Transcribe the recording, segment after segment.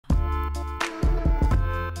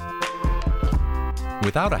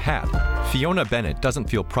Without a hat, Fiona Bennett doesn't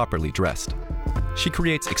feel properly dressed. She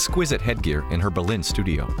creates exquisite headgear in her Berlin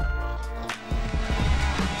studio.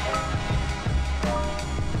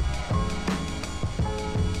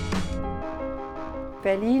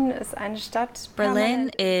 Berlin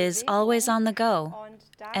is always on the go,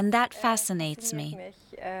 and that fascinates me.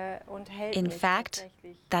 In fact,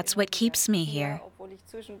 that's what keeps me here,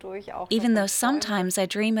 even though sometimes I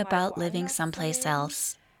dream about living someplace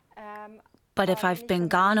else. But if I've been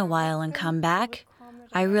gone a while and come back,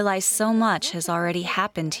 I realize so much has already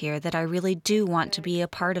happened here that I really do want to be a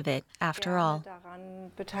part of it, after all.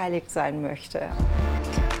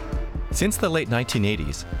 Since the late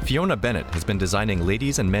 1980s, Fiona Bennett has been designing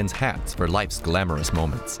ladies' and men's hats for life's glamorous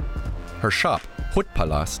moments. Her shop,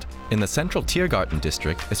 Hutpalast, in the central Tiergarten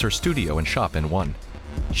district is her studio and shop in one.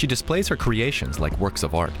 She displays her creations like works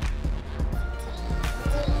of art.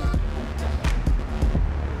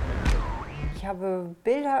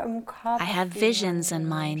 I have visions in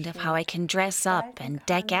mind of how I can dress up and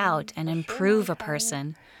deck out and improve a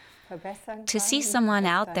person. To see someone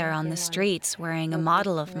out there on the streets wearing a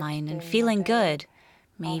model of mine and feeling good,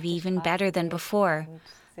 maybe even better than before,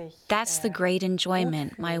 that's the great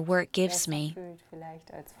enjoyment my work gives me.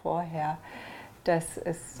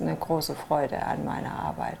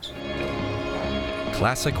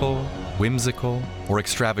 Classical, whimsical, or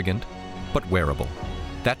extravagant, but wearable.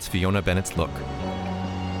 That's Fiona Bennett's look.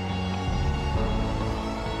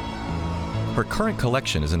 Her current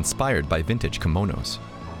collection is inspired by vintage kimonos.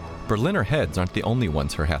 Berliner heads aren't the only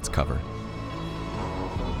ones her hats cover.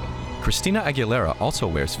 Christina Aguilera also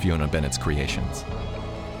wears Fiona Bennett's creations.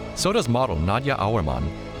 So does model Nadja Auermann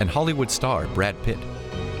and Hollywood star Brad Pitt.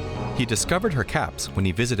 He discovered her caps when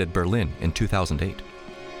he visited Berlin in 2008.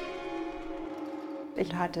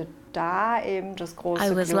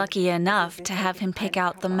 I was lucky enough to have him pick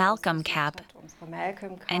out the Malcolm cap,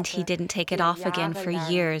 and he didn't take it off again for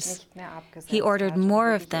years. He ordered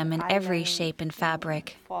more of them in every shape and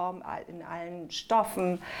fabric.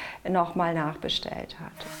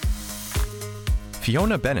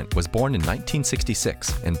 Fiona Bennett was born in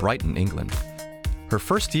 1966 in Brighton, England. Her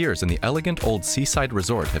first years in the elegant old seaside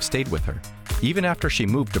resort have stayed with her, even after she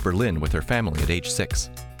moved to Berlin with her family at age 6.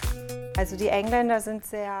 The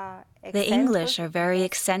English are very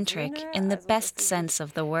eccentric in the best sense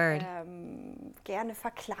of the word.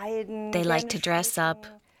 They like to dress up,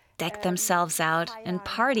 deck themselves out, and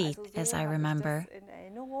party, as I remember.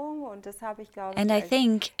 And I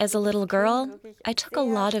think, as a little girl, I took a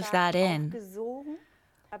lot of that in.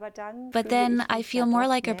 But then I feel more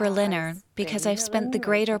like a Berliner because I've spent the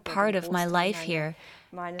greater part of my life here,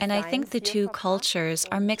 and I think the two cultures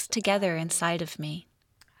are mixed together inside of me.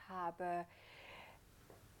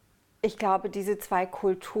 Ich glaube, diese zwei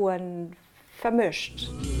Kulturen vermischt.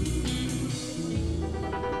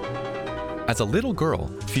 As a little girl,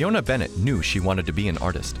 Fiona Bennett knew she wanted to be an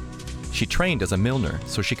artist. She trained as a milliner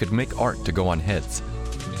so she could make art to go on heads.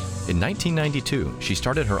 In 1992, she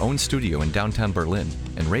started her own studio in downtown Berlin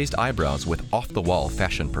and raised eyebrows with off-the-wall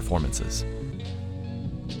fashion performances.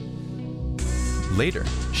 Later,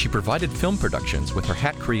 she provided film productions with her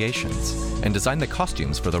hat creations and designed the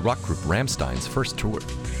costumes for the rock group Rammstein's first tour.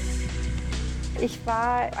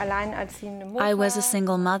 I was a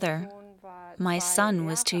single mother. My son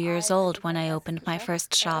was 2 years old when I opened my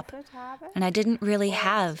first shop, and I didn't really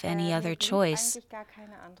have any other choice.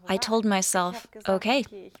 I told myself, okay,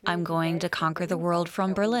 I'm going to conquer the world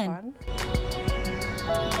from Berlin.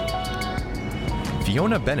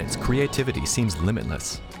 Fiona Bennett's creativity seems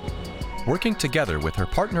limitless. Working together with her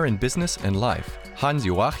partner in business and life,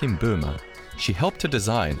 Hans-Joachim Böhmer, she helped to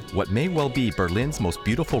design what may well be Berlin's most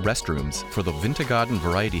beautiful restrooms for the Wintergarten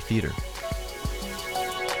Variety Theater.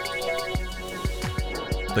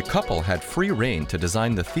 The couple had free rein to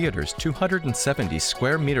design the theater's 270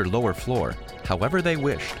 square meter lower floor however they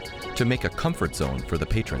wished to make a comfort zone for the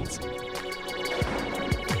patrons.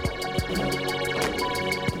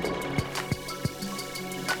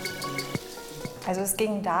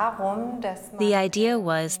 The idea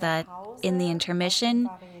was that in the intermission,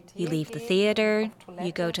 you leave the theater,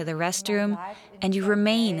 you go to the restroom, and you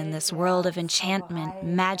remain in this world of enchantment,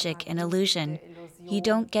 magic, and illusion. You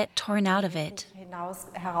don't get torn out of it.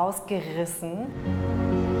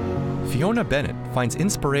 Fiona Bennett finds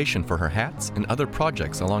inspiration for her hats and other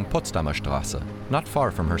projects along Potsdamer Straße, not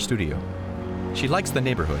far from her studio. She likes the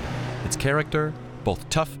neighborhood, its character, both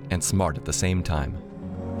tough and smart at the same time.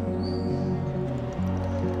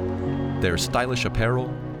 There's stylish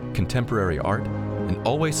apparel, contemporary art, and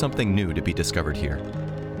always something new to be discovered here.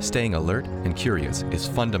 Staying alert and curious is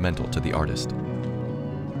fundamental to the artist.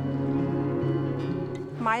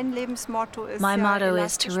 My motto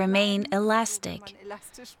is to remain elastic.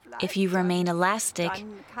 If you remain elastic,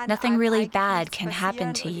 nothing really bad can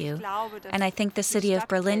happen to you. And I think the city of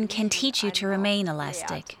Berlin can teach you to remain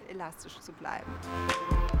elastic.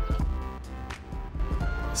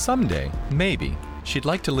 Someday, maybe, she'd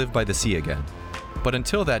like to live by the sea again. But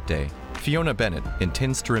until that day, Fiona Bennett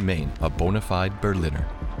intends to remain a bona fide Berliner.